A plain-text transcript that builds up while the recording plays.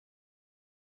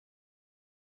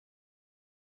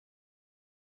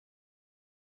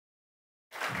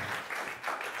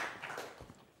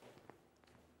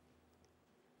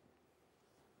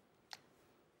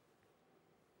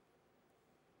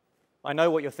I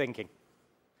know what you're thinking.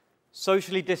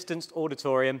 Socially distanced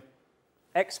auditorium,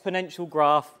 exponential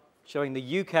graph showing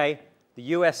the UK, the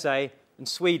USA, and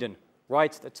Sweden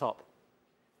right at the top.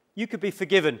 You could be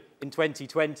forgiven in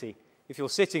 2020 if you're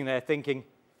sitting there thinking,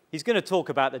 he's going to talk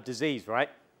about the disease, right?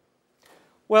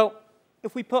 Well,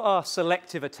 if we put our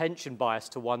selective attention bias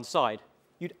to one side,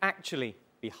 you'd actually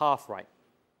be half right.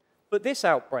 But this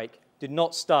outbreak did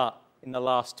not start in the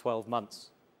last 12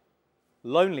 months.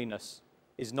 Loneliness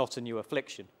is not a new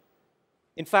affliction.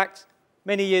 In fact,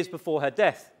 many years before her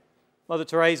death, Mother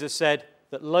Teresa said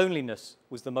that loneliness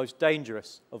was the most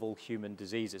dangerous of all human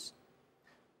diseases.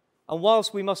 And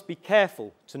whilst we must be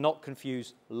careful to not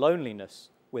confuse loneliness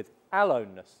with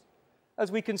aloneness,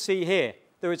 as we can see here,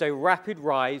 there is a rapid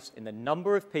rise in the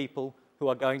number of people who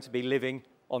are going to be living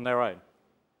on their own.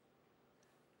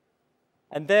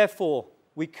 And therefore,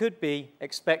 we could be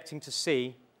expecting to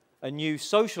see a new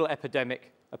social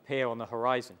epidemic appear on the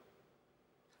horizon.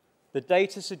 The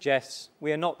data suggests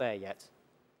we are not there yet.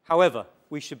 However,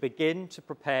 we should begin to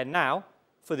prepare now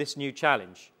for this new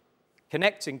challenge,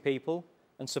 connecting people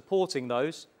and supporting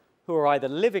those who are either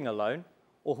living alone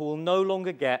or who will no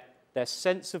longer get their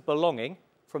sense of belonging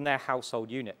from their household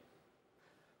unit.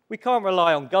 We can't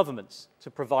rely on governments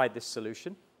to provide this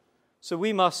solution, so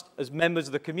we must, as members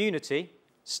of the community,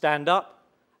 stand up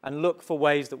and look for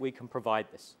ways that we can provide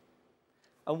this.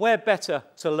 And where better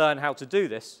to learn how to do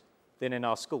this than in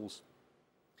our schools?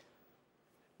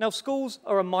 Now, schools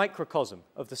are a microcosm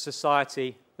of the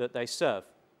society that they serve.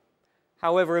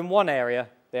 However, in one area,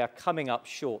 they are coming up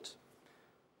short.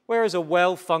 Whereas a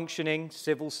well-functioning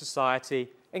civil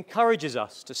society encourages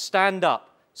us to stand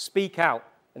up, speak out,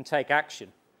 and take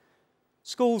action,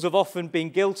 schools have often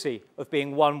been guilty of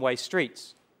being one-way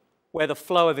streets, where the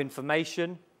flow of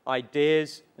information,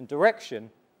 ideas, and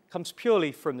direction comes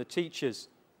purely from the teachers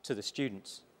to the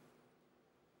students.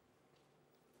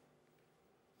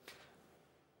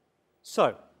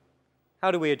 So,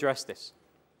 how do we address this?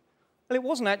 Well, it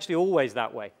wasn't actually always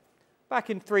that way. Back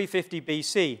in 350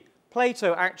 BC,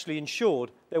 Plato actually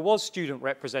ensured there was student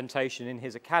representation in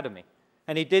his academy,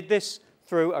 and he did this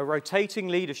through a rotating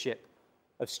leadership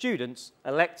of students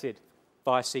elected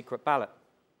via secret ballot.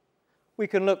 We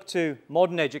can look to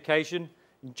modern education,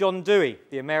 John Dewey,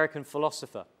 the American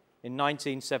philosopher, in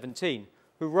 1917,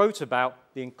 who wrote about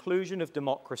the inclusion of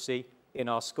democracy in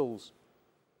our schools.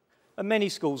 And many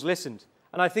schools listened,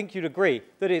 and I think you'd agree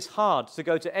that it's hard to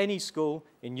go to any school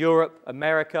in Europe,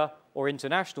 America, or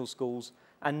international schools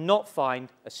and not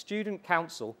find a student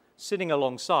council sitting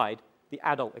alongside the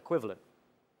adult equivalent.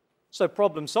 So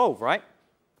problem solved, right?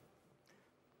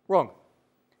 Wrong.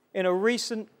 In a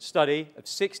recent study of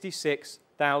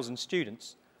 66,000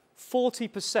 students,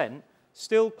 40%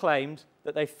 still claimed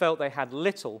that they felt they had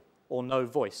little or no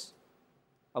voice.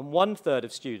 And 1/3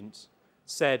 of students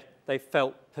said they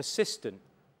felt persistent,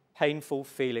 painful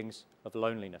feelings of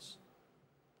loneliness.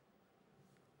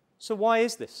 So why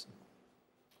is this?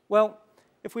 Well,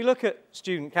 if we look at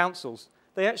student councils,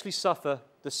 they actually suffer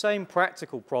the same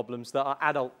practical problems that our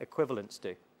adult equivalents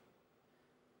do.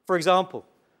 For example,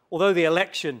 although the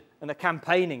election and the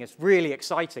campaigning is really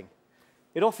exciting,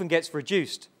 it often gets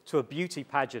reduced to a beauty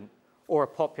pageant or a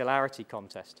popularity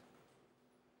contest.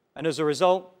 And as a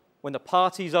result, when the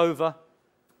party's over,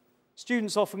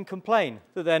 students often complain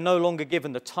that they're no longer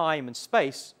given the time and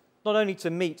space not only to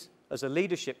meet as a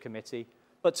leadership committee,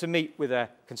 but to meet with their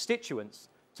constituents,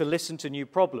 to listen to new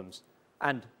problems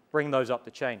and bring those up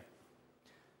the chain.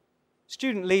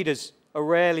 Student leaders are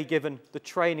rarely given the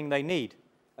training they need,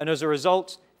 and as a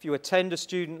result, if you attend a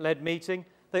student-led meeting,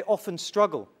 they often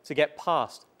struggle to get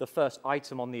past the first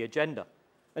item on the agenda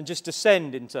and just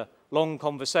descend into long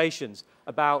conversations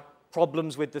about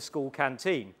problems with the school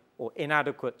canteen or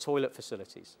inadequate toilet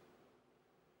facilities.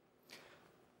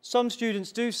 Some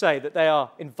students do say that they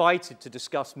are invited to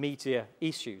discuss meatier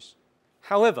issues.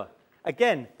 However,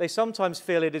 again, they sometimes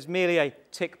feel it is merely a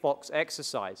tick-box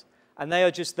exercise, and they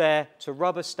are just there to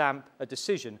rubber stamp a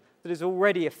decision that has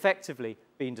already effectively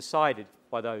been decided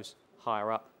by those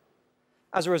higher up.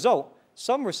 As a result,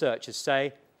 some researchers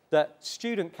say that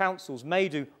student councils may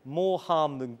do more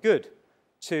harm than good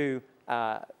to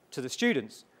the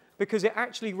students because it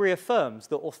actually reaffirms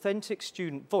that authentic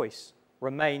student voice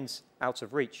remains out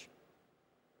of reach.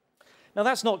 Now,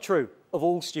 that's not true of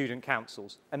all student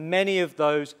councils, and many of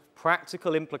those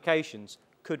practical implications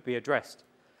could be addressed.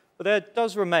 But there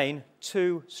does remain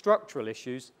two structural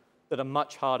issues that are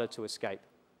much harder to escape.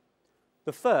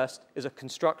 The first is a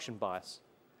construction bias.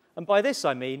 And by this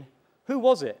I mean, who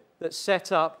was it that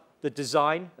set up the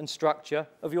design and structure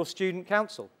of your student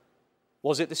council?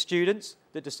 Was it the students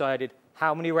that decided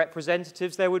how many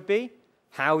representatives there would be,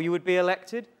 how you would be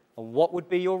elected, and what would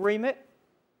be your remit?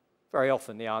 Very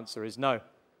often the answer is no.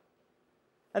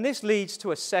 And this leads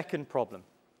to a second problem,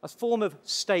 a form of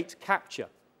state capture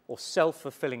or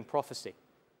self-fulfilling prophecy.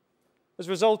 As a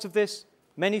result of this,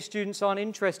 many students aren't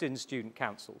interested in student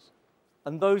councils,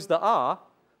 and those that are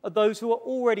those who are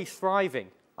already thriving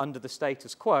under the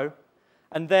status quo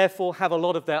and therefore have a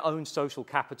lot of their own social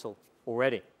capital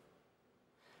already.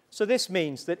 So this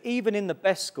means that even in the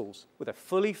best schools with a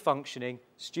fully functioning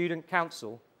student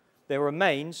council, there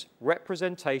remains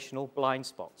representational blind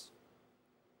spots.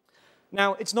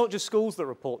 Now, it's not just schools that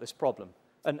report this problem.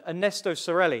 And Ernesto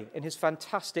Sorelli, in his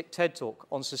fantastic TED Talk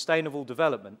on sustainable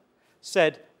development,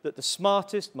 said that the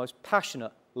smartest, most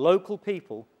passionate local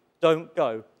people don't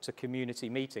go to community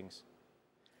meetings.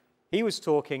 He was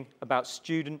talking about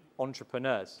student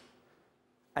entrepreneurs.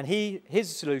 And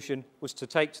his solution was to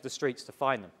take to the streets to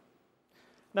find them.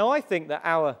 Now, I think that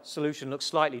our solution looks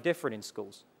slightly different in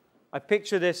schools. I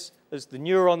picture this as the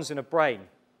neurons in a brain,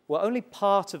 where only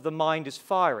part of the mind is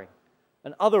firing,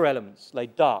 and other elements lay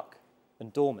dark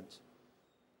and dormant.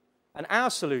 And our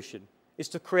solution is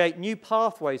to create new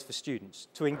pathways for students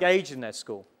to engage in their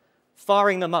school,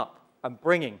 firing them up and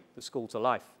bringing the school to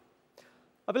life.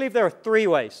 I believe there are 3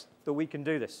 ways that we can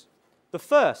do this. The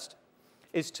first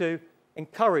is to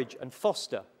encourage and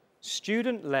foster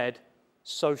student-led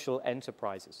social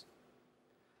enterprises.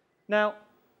 Now,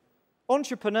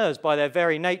 entrepreneurs, by their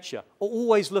very nature, are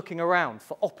always looking around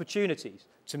for opportunities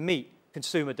to meet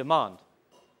consumer demand.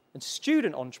 And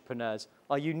student entrepreneurs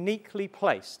are uniquely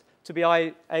placed to be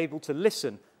able to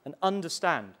listen and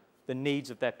understand the needs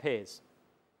of their peers.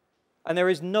 And there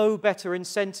is no better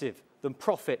incentive than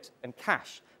profit and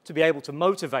cash to be able to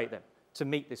motivate them to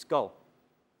meet this goal.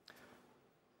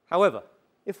 However,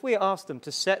 if we ask them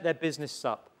to set their business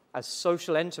up as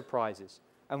social enterprises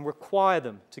and require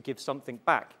them to give something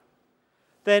back,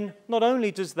 then not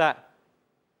only does that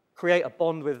create a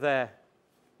bond with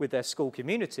their school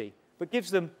community, but gives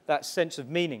them that sense of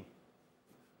meaning.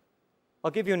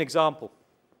 I'll give you an example.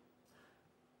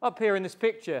 Up here in this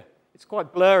picture, it's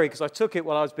quite blurry because I took it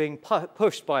while I was being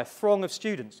pushed by a throng of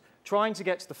students trying to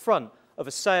get to the front of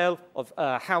a sale of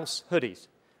house hoodies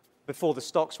before the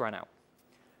stocks ran out.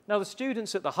 Now, the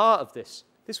students at the heart of this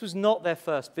was not their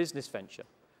first business venture.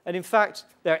 And in fact,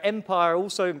 their empire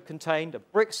also contained a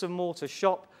bricks-and-mortar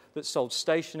shop that sold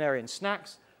stationery and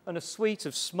snacks and a suite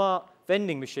of smart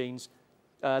vending machines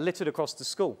littered across the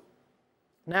school.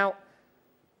 Now,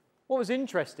 what was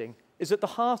interesting is at the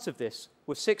heart of this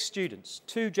were 6 students,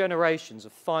 2 generations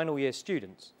of final year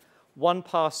students, one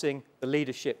passing the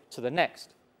leadership to the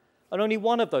next. And only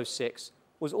one of those 6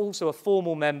 was also a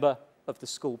formal member of the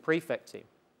school prefect team.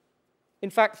 In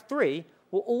fact, 3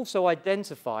 were also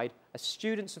identified as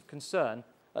students of concern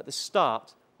at the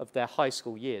start of their high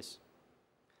school years.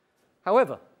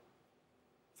 However,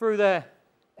 through their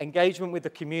engagement with the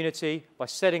community, by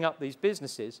setting up these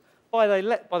businesses, by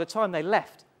the time they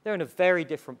left, they're in a very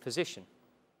different position.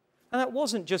 And that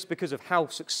wasn't just because of how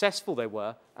successful they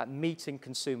were at meeting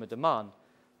consumer demand,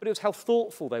 but it was how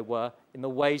thoughtful they were in the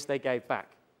ways they gave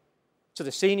back. To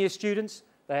the senior students,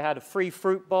 they had a free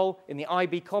fruit bowl in the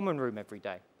IB common room every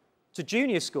day. To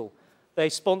junior school, they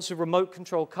sponsored remote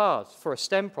control cars for a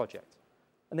STEM project.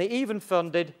 And they even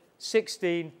funded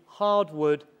 16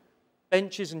 hardwood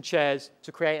benches and chairs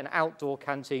to create an outdoor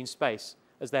canteen space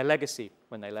as their legacy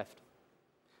when they left.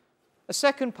 A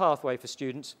second pathway for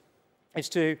students is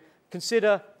to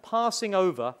consider passing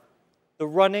over the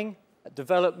running,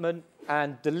 development,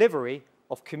 and delivery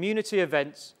of community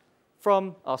events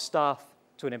from our staff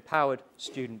to an empowered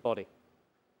student body.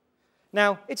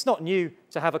 Now, it's not new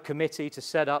to have a committee to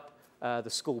set up the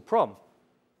school prom,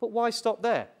 but why stop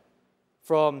there?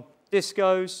 From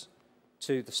discos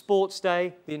to the sports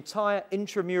day, the entire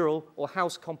intramural or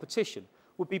house competition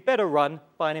would be better run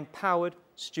by an empowered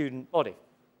student body.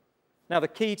 Now, the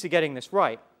key to getting this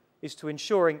right is to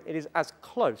ensuring it is as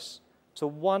close to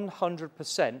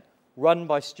 100% run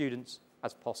by students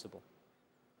as possible.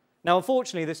 Now,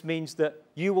 unfortunately, this means that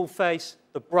you will face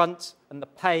the brunt and the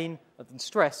pain and the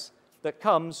stress that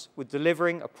comes with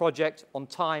delivering a project on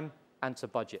time and to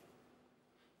budget.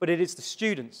 But it is the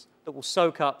students that will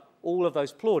soak up all of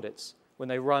those plaudits when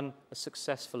they run a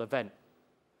successful event.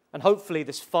 And hopefully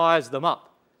this fires them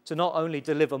up to not only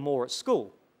deliver more at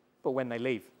school, but when they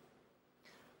leave.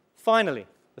 Finally,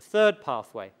 the third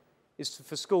pathway is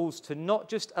for schools to not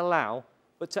just allow,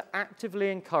 but to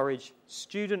actively encourage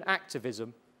student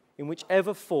activism in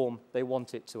whichever form they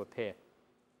want it to appear.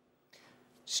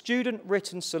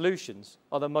 Student-written solutions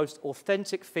are the most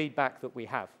authentic feedback that we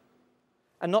have,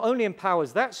 and not only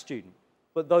empowers that student,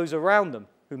 but those around them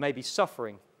who may be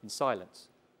suffering in silence.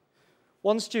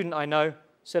 One student I know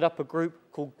set up a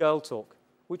group called Girl Talk,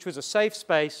 which was a safe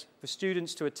space for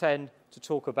students to attend to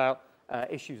talk about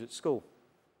issues at school.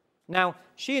 Now,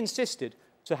 she insisted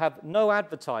to have no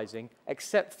advertising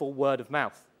except for word of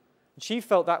mouth. And she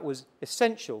felt that was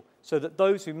essential so that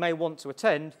those who may want to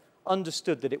attend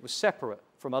understood that it was separate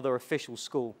from other official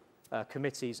school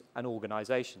committees and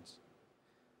organisations.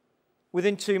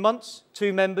 Within 2 months,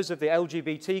 2 members of the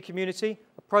LGBT community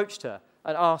approached her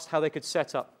and asked how they could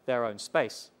set up their own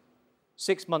space.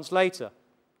 6 months later,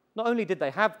 not only did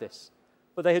they have this,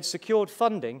 but they had secured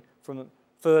funding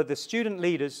for the student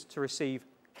leaders to receive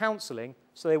counselling,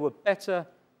 so they were better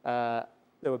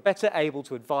able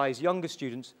to advise younger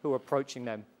students who were approaching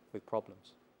them with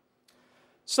problems.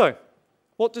 So,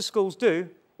 what do schools do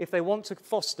if they want to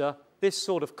foster this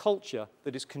sort of culture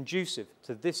that is conducive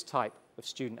to this type of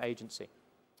student agency?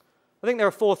 I think there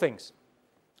are 4 things.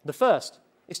 The first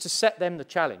is to set them the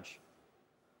challenge.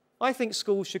 I think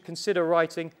schools should consider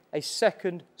writing a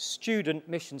second student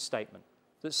mission statement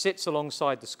that sits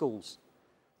alongside the schools.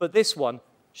 But this one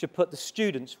should put the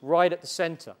students right at the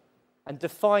centre and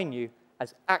define you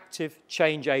as active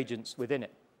change agents within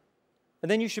it. And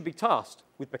then you should be tasked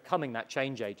with becoming that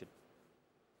change agent.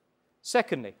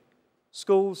 Secondly,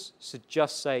 schools should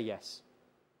just say yes.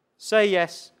 Say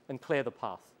yes and clear the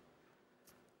path.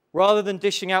 Rather than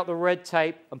dishing out the red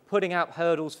tape and putting out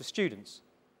hurdles for students,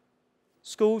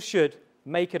 schools should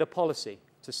make it a policy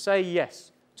to say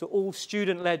yes to all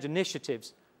student-led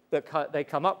initiatives that they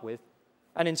come up with,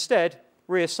 and instead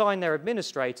reassign their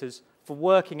administrators for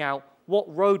working out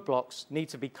what roadblocks need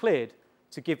to be cleared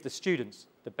to give the students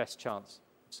the best chance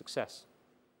of success.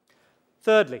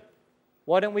 Thirdly,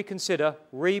 why don't we consider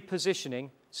repositioning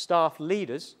staff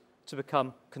leaders to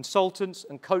become consultants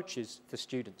and coaches for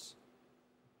students?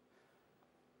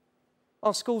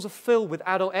 Our schools are filled with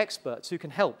adult experts who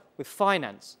can help with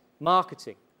finance,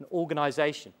 marketing, and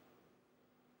organisation.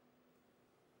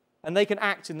 And they can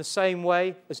act in the same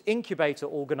way as incubator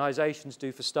organisations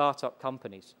do for startup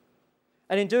companies.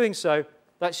 And in doing so,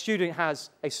 that student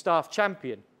has a staff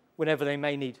champion whenever they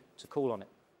may need to call on it.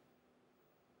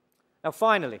 Now,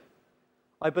 finally,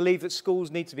 I believe that schools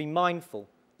need to be mindful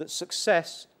that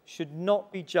success should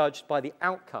not be judged by the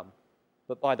outcome,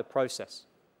 but by the process.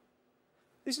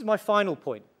 This is my final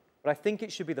point, but I think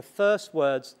it should be the first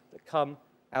words that come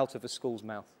out of a school's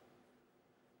mouth.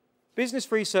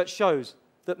 Business research shows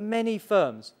that many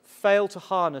firms fail to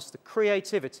harness the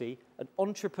creativity and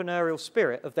entrepreneurial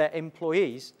spirit of their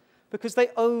employees because they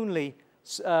only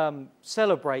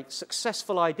celebrate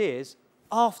successful ideas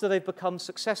after they've become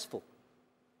successful.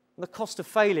 And the cost of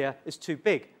failure is too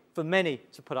big for many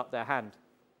to put up their hand.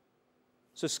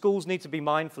 So schools need to be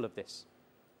mindful of this.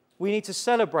 We need to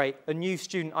celebrate a new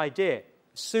student idea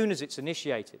as soon as it's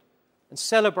initiated and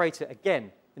celebrate it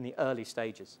again in the early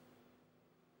stages.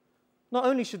 Not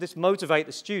only should this motivate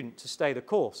the student to stay the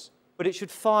course, but it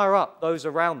should fire up those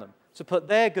around them to put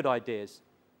their good ideas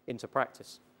into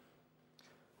practice.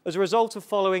 As a result of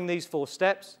following these 4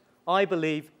 steps, I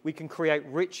believe we can create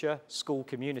richer school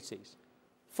communities,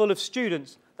 full of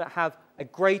students that have a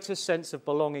greater sense of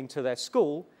belonging to their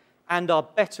school and are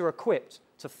better equipped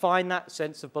to find that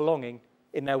sense of belonging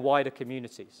in their wider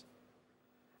communities.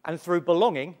 And through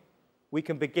belonging, we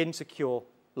can begin to cure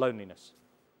loneliness.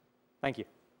 Thank you.